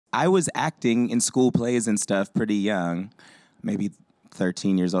I was acting in school plays and stuff pretty young, maybe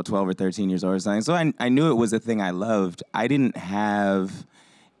 13 years old, 12 or 13 years old or something. So I knew it was a thing I loved. I didn't have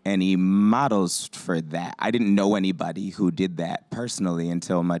any models for that. I didn't know anybody who did that personally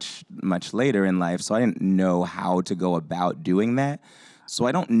until much, much later in life. So I didn't know how to go about doing that. So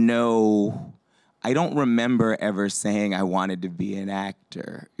I don't remember ever saying I wanted to be an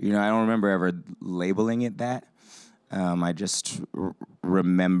actor. I don't remember ever labeling it that. I just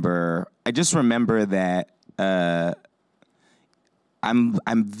remember that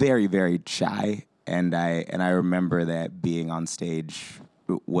I'm very, very shy, and I remember that being on stage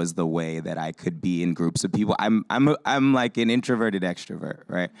was the way that I could be in groups of people. I'm like an introverted extrovert,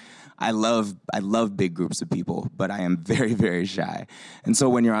 right? I love big groups of people, but I am very, very shy. And so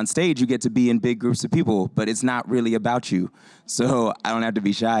when you're on stage, you get to be in big groups of people, but it's not really about you. So I don't have to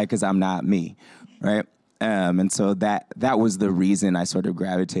be shy because I'm not me, right? And so that was the reason I sort of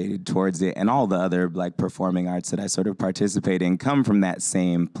gravitated towards it, and all the other like performing arts that I sort of participate in come from that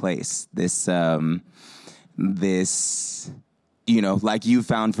same place. This like you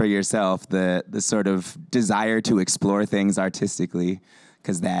found for yourself, the sort of desire to explore things artistically,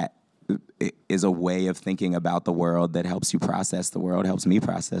 because that is a way of thinking about the world that helps you process the world, helps me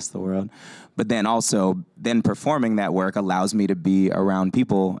process the world. But then performing that work allows me to be around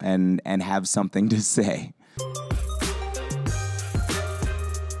people and have something to say.